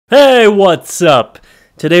Hey, what's up?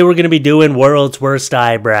 Today we're going to be doing World's Worst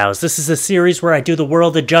Eyebrows. This is a series where I do the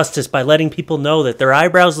world a justice by letting people know that their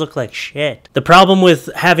eyebrows look like shit. The problem with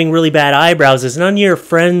having really bad eyebrows is none of your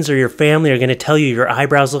friends or your family are going to tell you your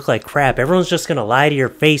eyebrows look like crap. Everyone's just going to lie to your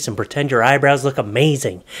face and pretend your eyebrows look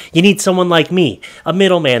amazing. You need someone like me, a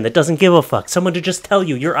middleman that doesn't give a fuck, someone to just tell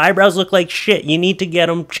you your eyebrows look like shit. You need to get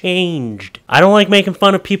them changed. I don't like making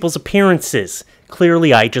fun of people's appearances.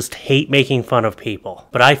 Clearly, I just hate making fun of people.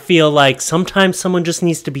 But I feel like sometimes someone just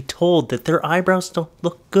needs to be told that their eyebrows don't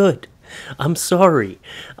look good. I'm sorry,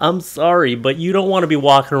 but you don't want to be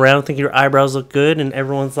walking around thinking your eyebrows look good and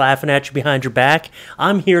everyone's laughing at you behind your back.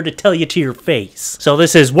 I'm here to tell you to your face. So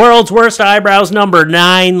this is World's Worst Eyebrows number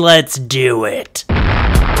 9. Let's do it.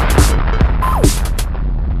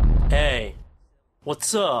 Hey,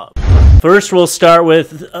 what's up? First, we'll start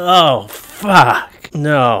with, oh, fuck.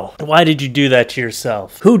 No. Why did you do that to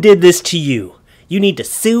yourself? Who did this to you? You need to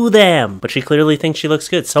sue them. But she clearly thinks she looks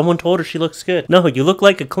good. Someone told her she looks good. No, you look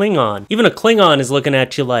like a Klingon. Even a Klingon is looking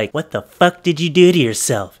at you like, what the fuck did you do to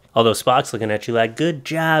yourself? Although Spock's looking at you like, good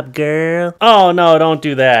job, girl. Oh, no, don't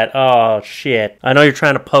do that. Oh, shit. I know you're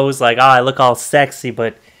trying to pose like, oh, I look all sexy,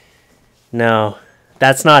 but no.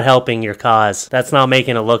 That's not helping your cause. That's not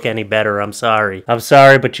making it look any better. I'm sorry. I'm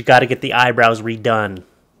sorry, but you gotta get the eyebrows redone.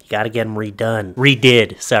 Gotta get them redone.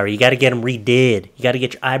 Redid. Sorry, you gotta get them redid. You gotta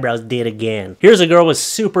get your eyebrows did again. Here's a girl with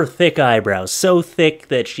super thick eyebrows. So thick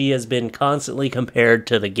that she has been constantly compared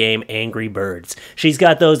to the game Angry Birds. She's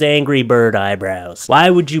got those Angry Bird eyebrows. Why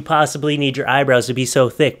would you possibly need your eyebrows to be so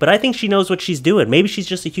thick? But I think she knows what she's doing. Maybe she's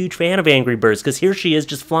just a huge fan of Angry Birds, because here she is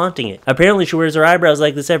just flaunting it. Apparently she wears her eyebrows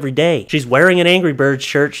like this every day. She's wearing an Angry Birds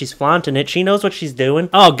shirt. She's flaunting it. She knows what she's doing.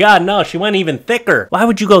 Oh god, no. She went even thicker. Why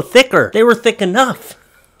would you go thicker? They were thick enough.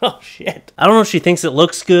 Oh, shit. I don't know if she thinks it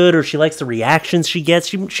looks good or she likes the reactions she gets.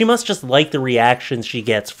 She must just like the reactions she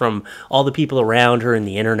gets from all the people around her and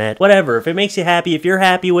the internet. Whatever. If it makes you happy, if you're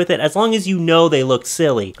happy with it, as long as you know they look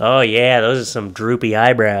silly. Oh, yeah, those are some droopy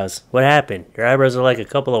eyebrows. What happened? Your eyebrows are like a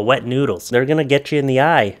couple of wet noodles. They're gonna get you in the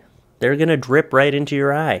eye. They're gonna drip right into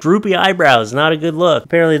your eye. Droopy eyebrows, not a good look.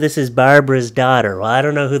 Apparently this is Barbara's daughter. Well, I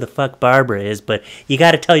don't know who the fuck Barbara is, but you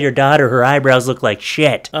gotta tell your daughter her eyebrows look like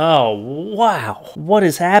shit. Oh, wow. What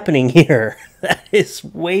is happening here? That is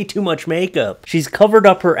way too much makeup. She's covered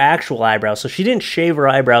up her actual eyebrows, so she didn't shave her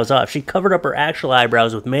eyebrows off. She covered up her actual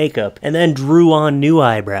eyebrows with makeup and then drew on new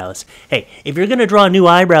eyebrows. Hey, if you're gonna draw new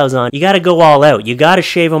eyebrows on, you gotta go all out. You gotta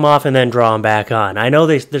shave them off and then draw them back on. I know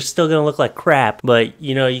they're still gonna look like crap, but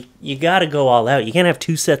you know, you gotta go all out. You can't have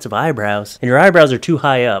two sets of eyebrows. And your eyebrows are too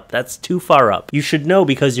high up. That's too far up. You should know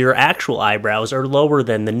because your actual eyebrows are lower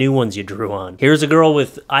than the new ones you drew on. Here's a girl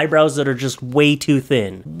with eyebrows that are just way too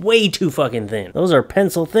thin. Way too fucking thin. Those are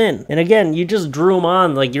pencil thin. And again, you just drew them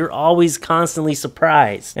on like you're always constantly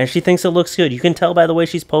surprised. And she thinks it looks good. You can tell by the way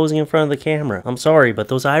she's posing in front of the camera. I'm sorry, but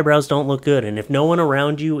those eyebrows don't look good. And if no one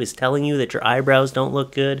around you is telling you that your eyebrows don't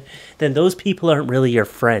look good, then those people aren't really your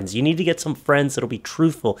friends. You need to get some friends that'll be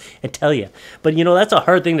truthful and tell you. But you know, that's a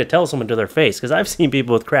hard thing to tell someone to their face, because I've seen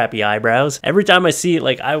people with crappy eyebrows. Every time I see it,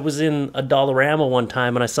 like I was in a Dollarama one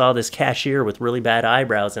time and I saw this cashier with really bad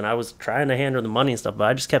eyebrows and I was trying to hand her the money and stuff, but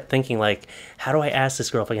I just kept thinking like, how do I ask this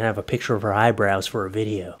girl if I can have a picture of her eyebrows for a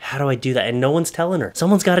video? How do I do that? And no one's telling her.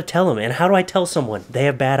 Someone's got to tell them. And how do I tell someone they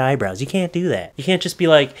have bad eyebrows? You can't do that. You can't just be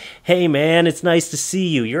like, hey man, it's nice to see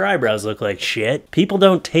you. Your eyebrows look like shit. People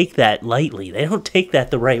don't take that lightly. They don't take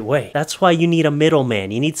that the right way. That's why you need a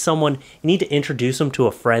middleman. You need someone, you need to introduce them to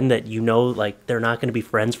a friend that you know, like they're not going to be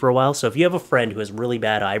friends for a while. So if you have a friend who has really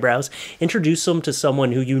bad eyebrows, introduce them to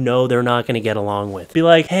someone who you know they're not going to get along with. Be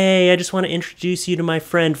like, hey, I just want to introduce you to my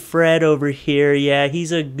friend Fred over here. Yeah,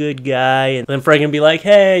 he's a good guy. And then Fred can be like,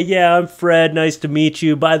 hey, yeah, I'm Fred. Nice to meet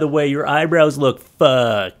you. By the way, your eyebrows look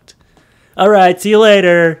fucked. All right, see you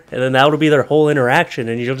later. And then that'll be their whole interaction.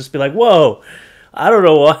 And you'll just be like, whoa, I don't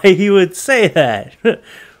know why he would say that.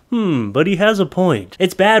 But he has a point.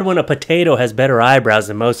 It's bad when a potato has better eyebrows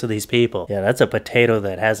than most of these people. Yeah, that's a potato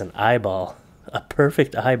that has an eyeball. A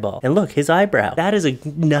perfect eyeball. And look, his eyebrow. That is a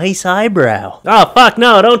nice eyebrow. Oh, fuck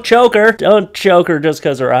no, don't choke her. Don't choke her just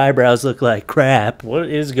because her eyebrows look like crap. What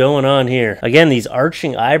is going on here? Again, these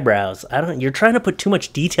arching eyebrows. You're trying to put too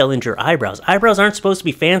much detail into your eyebrows. Eyebrows aren't supposed to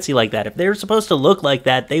be fancy like that. If they're supposed to look like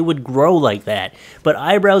that, they would grow like that. But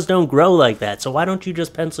eyebrows don't grow like that. So why don't you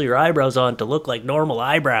just pencil your eyebrows on to look like normal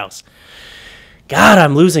eyebrows? God,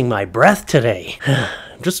 I'm losing my breath today.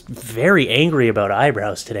 I'm just very angry about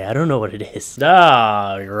eyebrows today. I don't know what it is.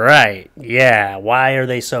 Ah, right. Yeah, why are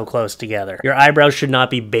they so close together? Your eyebrows should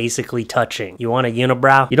not be basically touching. You want a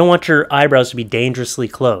unibrow? You don't want your eyebrows to be dangerously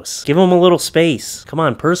close. Give them a little space. Come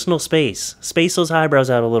on, personal space. Space those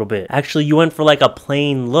eyebrows out a little bit. Actually, you went for like a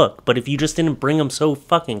plain look, but if you just didn't bring them so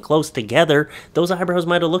fucking close together, those eyebrows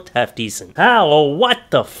might have looked half decent. Ow, what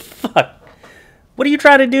the fuck? What are you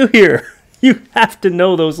trying to do here? You have to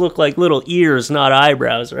know those look like little ears, not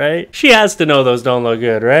eyebrows, right? She has to know those don't look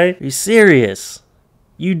good, right? Are you serious?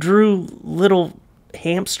 You drew little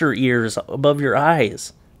hamster ears above your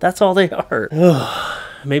eyes. That's all they are.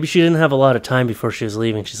 Maybe she didn't have a lot of time before she was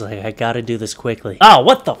leaving. She's like, I gotta do this quickly. Oh,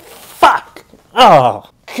 what the fuck? Oh,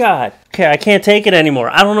 God. Okay, I can't take it anymore.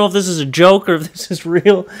 I don't know if this is a joke or if this is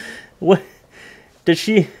real. What? Did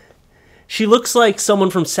she... She looks like someone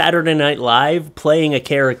from Saturday Night Live playing a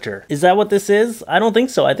character. Is that what this is? I don't think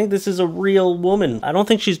so. I think this is a real woman. I don't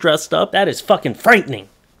think she's dressed up. That is fucking frightening.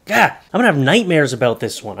 God, I'm gonna have nightmares about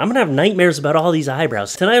this one. I'm gonna have nightmares about all these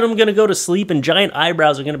eyebrows. Tonight I'm gonna go to sleep and giant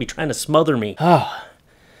eyebrows are gonna be trying to smother me. Oh,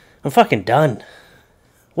 I'm fucking done.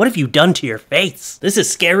 What have you done to your face? This is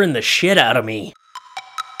scaring the shit out of me.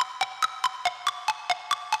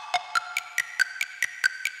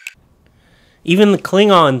 Even the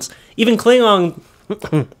Klingons,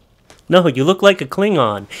 no, you look like a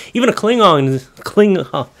Klingon. Even a Klingon,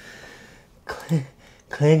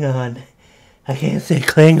 Klingon, I can't say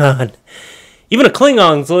Klingon. Even a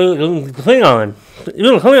Klingon's Klingon.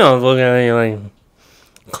 Even a Klingon's looking at you like,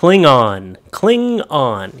 Klingon.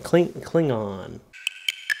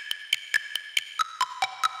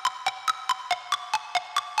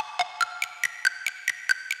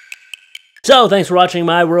 So, thanks for watching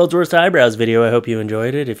my World's Worst Eyebrows video. I hope you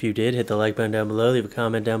enjoyed it. If you did, hit the like button down below, leave a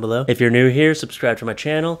comment down below. If you're new here, subscribe to my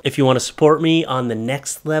channel. If you want to support me on the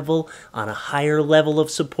next level, on a higher level of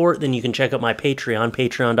support, then you can check out my Patreon,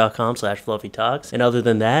 patreon.com/FLuffeetalks. And other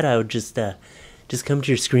than that, I would just come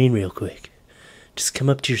to your screen real quick. Just come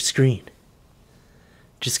up to your screen.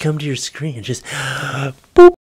 Just come to your screen and just boop.